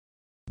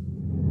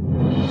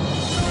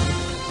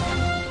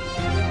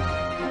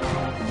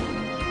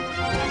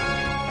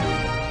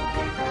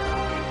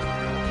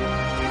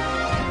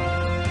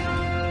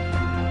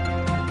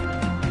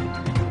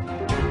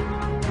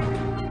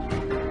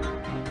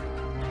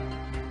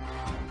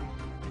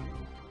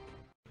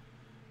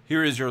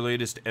Here is your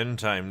latest end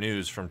time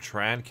news from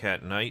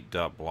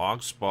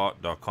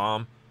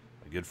TradCatKnight.blogspot.com.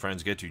 My good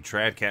friends get to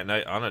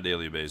TradCatKnight on a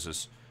daily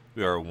basis.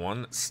 We are a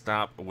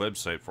one-stop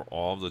website for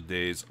all of the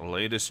day's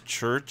latest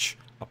church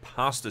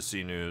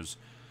apostasy news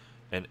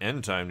and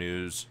end time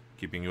news,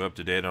 keeping you up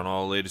to date on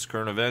all the latest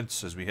current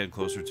events as we head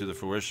closer to the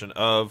fruition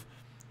of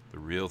the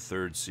real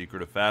third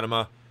secret of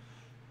Fatima,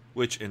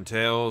 which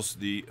entails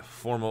the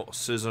formal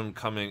schism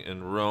coming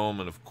in Rome,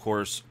 and of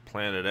course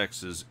Planet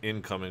X's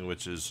incoming,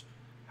 which is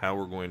how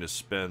we're going to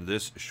spend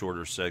this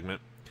shorter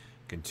segment.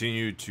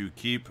 Continue to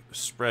keep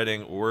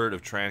spreading word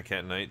of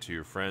TradCatKnight to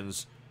your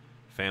friends,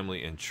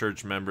 family, and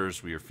church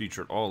members. We are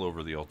featured all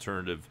over the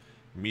alternative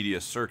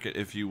media circuit,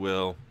 if you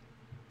will.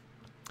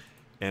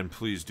 And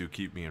please do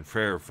keep me in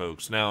prayer,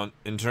 folks. Now,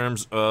 in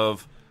terms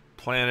of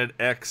Planet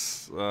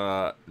X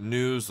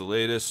news, the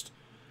latest,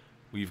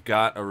 we've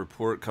got a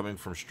report coming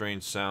from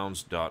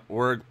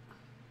strangesounds.org.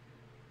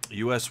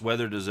 U.S.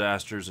 weather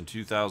disasters in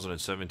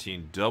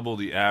 2017 double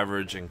the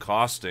average and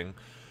costing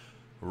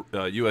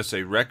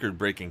USA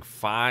record-breaking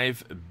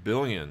 $5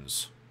 billion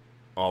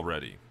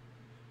already.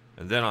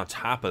 And then on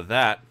top of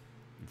that,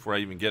 before I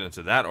even get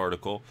into that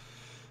article,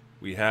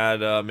 we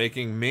had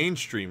making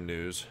mainstream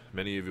news.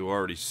 Many of you have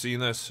already seen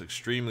this.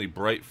 Extremely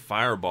bright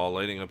fireball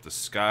lighting up the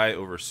sky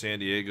over San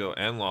Diego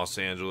and Los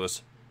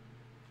Angeles.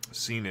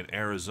 Seen in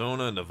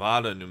Arizona,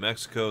 Nevada, New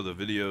Mexico. The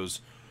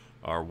videos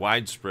are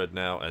widespread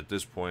now at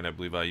this point. I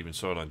believe I even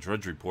saw it on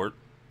Drudge Report.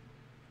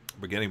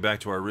 But getting back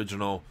to our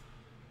original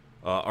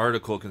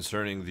article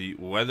concerning the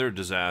weather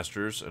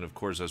disasters, and of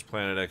course as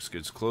Planet X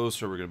gets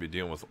closer, we're going to be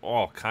dealing with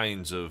all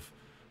kinds of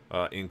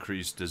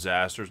increased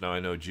disasters. Now I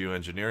know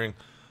geoengineering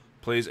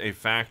plays a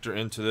factor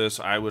into this.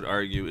 I would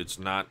argue it's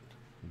not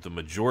the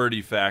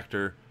majority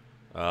factor,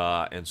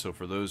 and so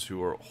for those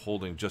who are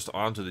holding just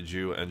onto the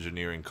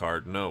geoengineering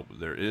card, no,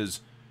 there is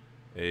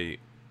a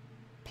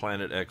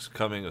Planet X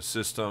coming, a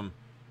system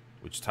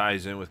which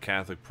ties in with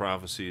Catholic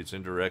prophecy. It's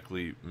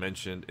indirectly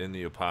mentioned in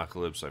the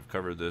Apocalypse. I've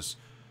covered this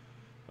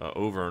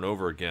over and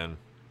over again,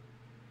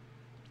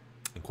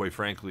 and quite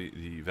frankly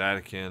the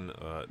Vatican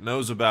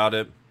knows about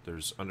it.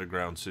 There's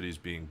underground cities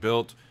being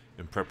built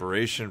in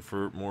preparation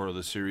for more of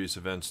the serious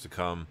events to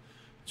come,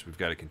 so we've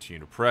got to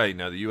continue to pray.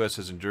 Now, the U.S.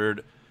 has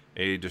endured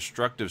a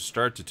destructive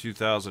start to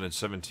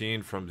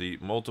 2017 from the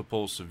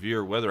multiple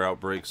severe weather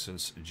outbreaks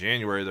since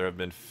January. There have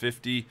been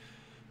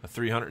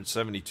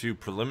 372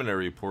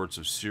 preliminary reports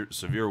of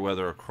severe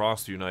weather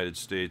across the United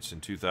States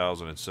in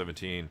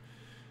 2017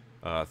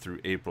 through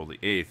April the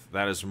 8th.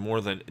 That is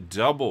more than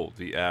double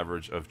the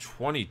average of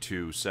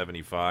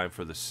 2275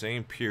 for the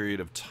same period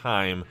of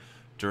time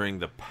during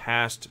the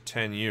past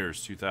 10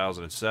 years,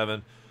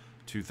 2007,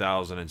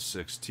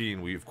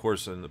 2016. We, of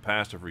course, in the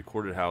past have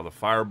recorded how the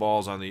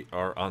fireballs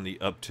are on the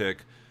uptick,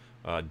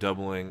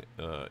 doubling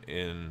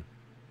in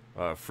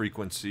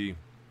frequency,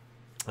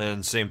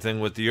 and same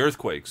thing with the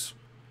earthquakes.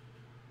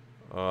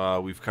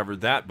 We've covered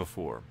that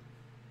before.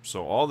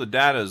 So all the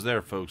data is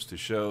there, folks, to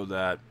show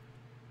that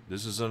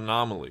this is an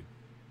anomaly.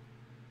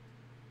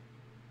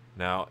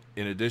 Now,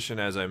 in addition,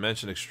 as I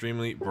mentioned,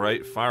 extremely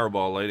bright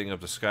fireball lighting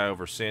up the sky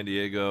over San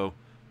Diego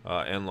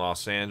and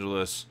Los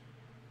Angeles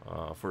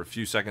for a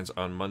few seconds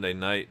on Monday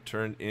night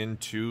turned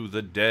into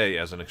the day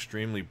as an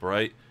extremely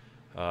bright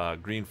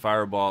green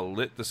fireball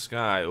lit the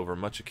sky over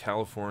much of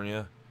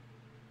California.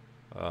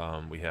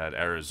 We had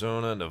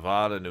Arizona,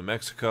 Nevada, New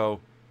Mexico,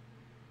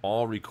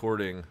 all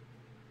recording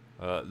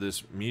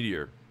this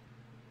meteor.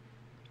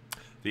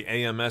 The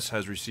AMS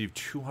has received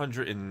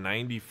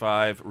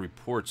 295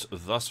 reports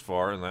thus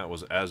far, and that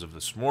was as of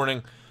this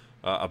morning,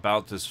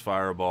 about this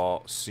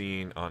fireball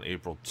seen on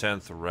April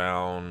 10th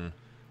around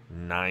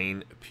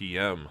 9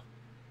 p.m.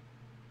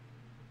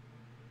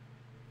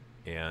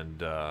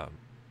 And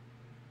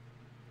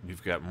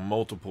we've got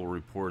multiple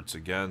reports.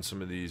 Again,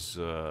 some of these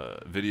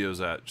videos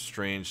that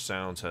Strange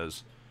Sounds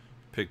has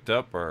picked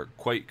up are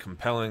quite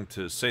compelling,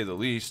 to say the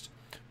least.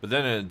 But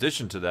then in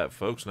addition to that,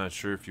 folks, not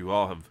sure if you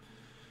all have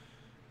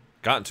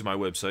gotten to my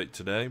website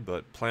today,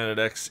 but Planet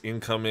X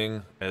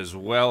incoming as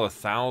well.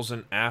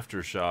 1,000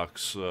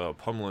 aftershocks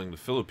pummeling the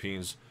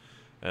Philippines.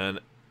 An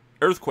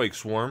earthquake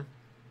swarm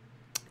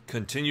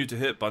continued to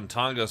hit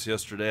Batangas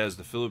yesterday as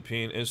the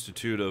Philippine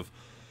Institute of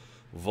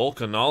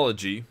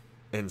Volcanology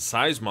and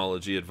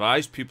Seismology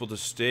advised people to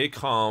stay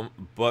calm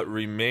but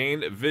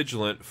remain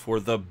vigilant for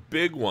the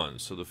big one.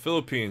 So the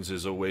Philippines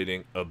is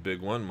awaiting a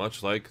big one,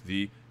 much like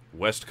the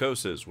West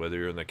Coast is, whether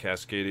you're in the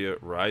Cascadia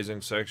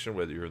Rising section,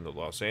 whether you're in the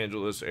Los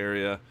Angeles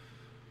area.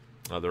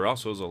 There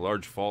also is a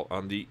large fault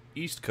on the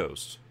East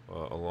Coast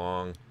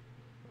along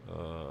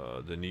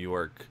the New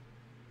York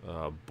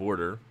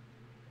border.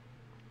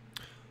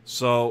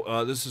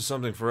 So this is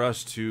something for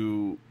us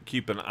to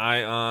keep an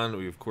eye on.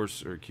 We, of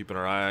course, are keeping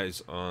our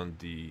eyes on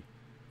the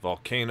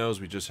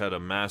volcanoes. We just had a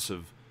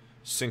massive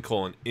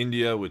sinkhole in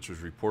India, which was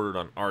reported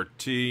on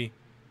RT.com,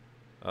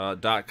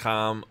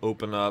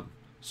 open up.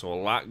 So a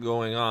lot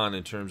going on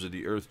in terms of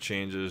the earth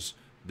changes.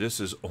 This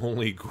is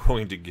only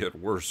going to get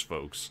worse,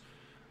 folks.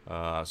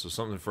 So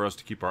something for us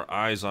to keep our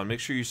eyes on. Make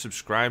sure you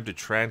subscribe to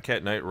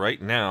TradCatKnight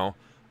right now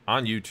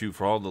on YouTube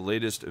for all the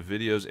latest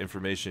videos,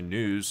 information,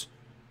 news,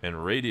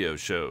 and radio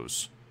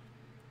shows.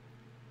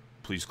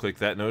 Please click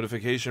that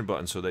notification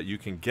button so that you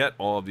can get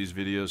all of these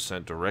videos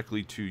sent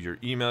directly to your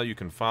email. You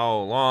can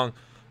follow along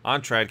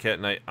on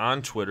TradCatKnight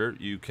on Twitter.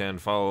 You can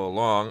follow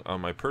along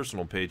on my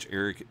personal page,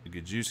 Eric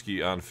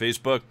Gajewski, on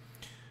Facebook.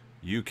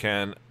 You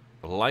can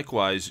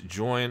likewise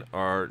join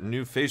our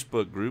new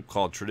Facebook group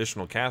called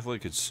Traditional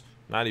Catholic. It's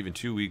not even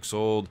 2 weeks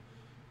old.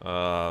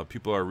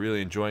 People are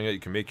really enjoying it. You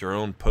can make your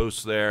own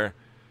posts there.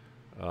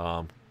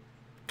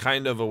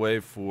 Kind of a way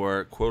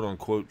for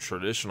quote-unquote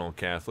traditional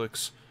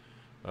Catholics,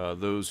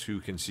 those who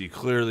can see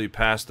clearly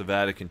past the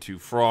Vatican II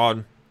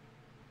fraud,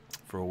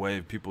 for a way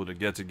of people to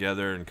get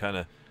together and kind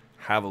of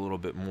have a little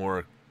bit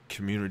more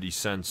community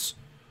sense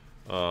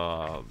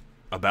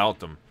about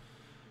them.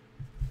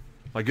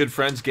 My good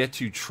friends, get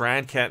to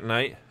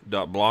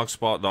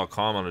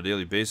TradCatKnight.blogspot.com on a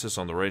daily basis.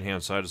 On the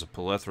right-hand side is a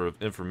plethora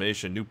of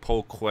information. New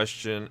poll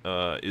question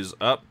is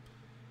up.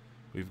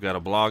 We've got a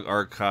blog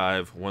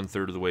archive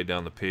 1/3 of the way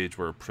down the page.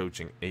 We're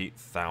approaching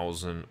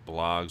 8,000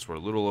 blogs. We're a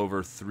little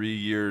over 3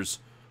 years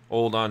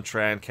old on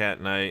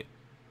TradCatKnight.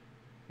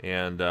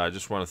 And I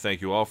just want to thank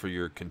you all for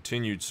your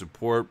continued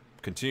support.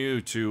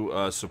 Continue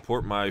to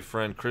support my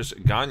friend Chris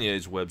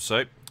Gagne's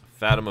website,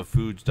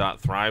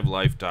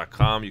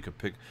 fatimafoods.thrivelife.com. You can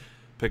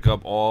pick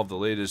up all of the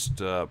latest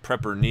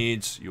prepper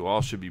needs. You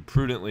all should be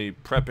prudently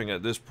prepping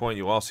at this point.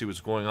 You all see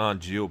what's going on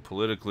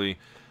geopolitically.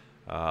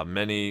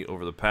 Many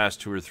over the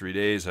past 2 or 3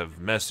 days have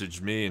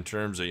messaged me in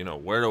terms of,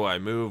 where do I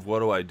move? What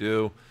do I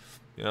do?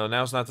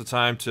 Now's not the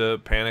time to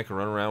panic and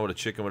run around with a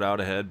chicken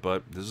without a head,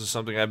 but this is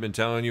something I've been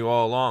telling you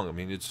all along. I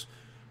mean, it's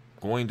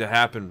going to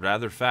happen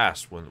rather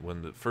fast.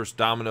 When the first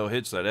domino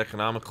hits, that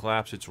economic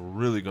collapse, it's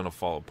really going to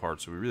fall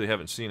apart. So we really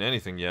haven't seen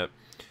anything yet.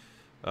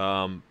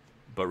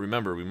 But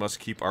remember, we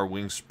must keep our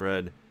wings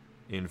spread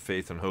in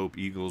faith and hope.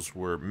 Eagles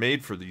were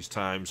made for these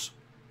times.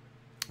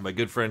 My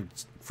good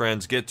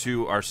friends, get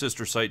to our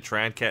sister site,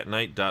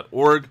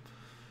 TradCatKnight.org.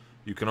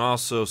 You can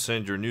also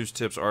send your news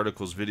tips,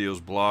 articles, videos,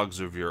 blogs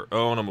of your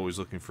own. I'm always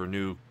looking for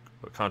new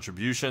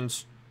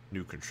contributions,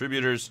 new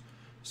contributors.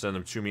 Send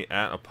them to me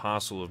at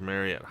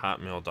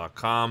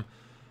apostleofmary@hotmail.com.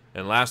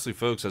 And lastly,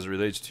 folks, as it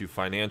relates to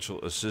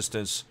financial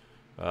assistance,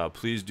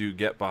 please do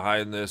get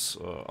behind this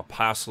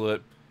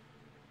apostolate.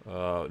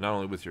 Not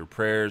only with your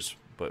prayers,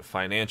 but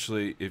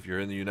financially. If you're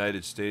in the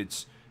United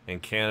States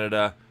and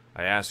Canada,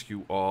 I ask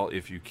you all,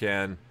 if you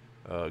can,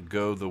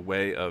 go the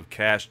way of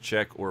cash,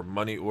 check, or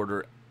money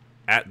order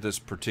at this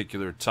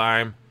particular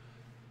time.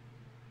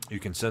 You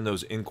can send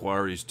those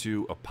inquiries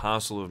to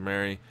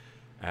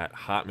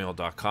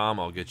apostleofmary@hotmail.com.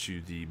 I'll get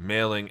you the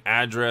mailing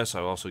address.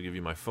 I'll also give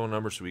you my phone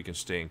number so we can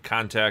stay in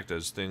contact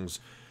as things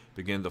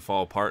begin to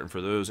fall apart. And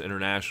for those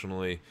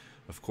internationally,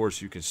 of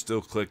course, you can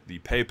still click the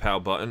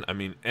PayPal button. I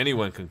mean,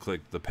 anyone can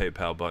click the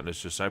PayPal button.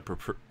 It's just I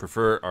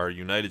prefer our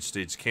United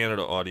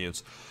States-Canada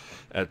audience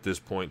at this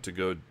point to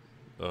go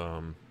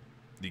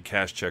the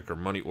cash check or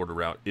money order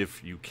route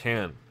if you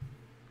can.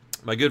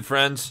 My good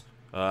friends,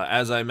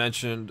 as I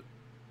mentioned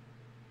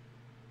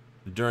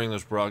during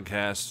this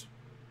broadcast,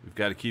 we've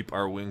got to keep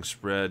our wings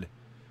spread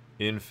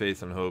in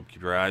faith and hope.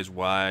 Keep your eyes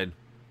wide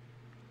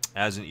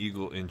as an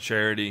eagle in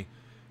charity.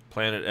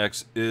 Planet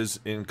X is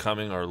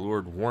incoming. Our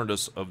Lord warned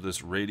us of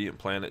this radiant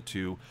planet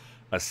to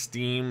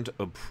esteemed,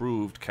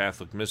 approved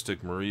Catholic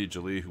mystic Marie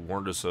Jolie, who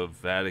warned us of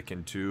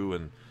Vatican II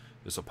and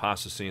this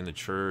apostasy in the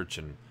church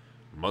and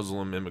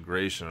Muslim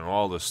immigration and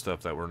all this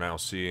stuff that we're now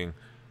seeing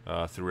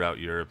throughout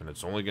Europe. And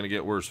it's only going to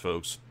get worse,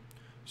 folks.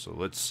 So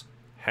let's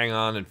hang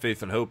on in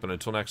faith and hope. And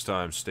until next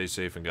time, stay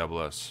safe and God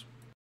bless.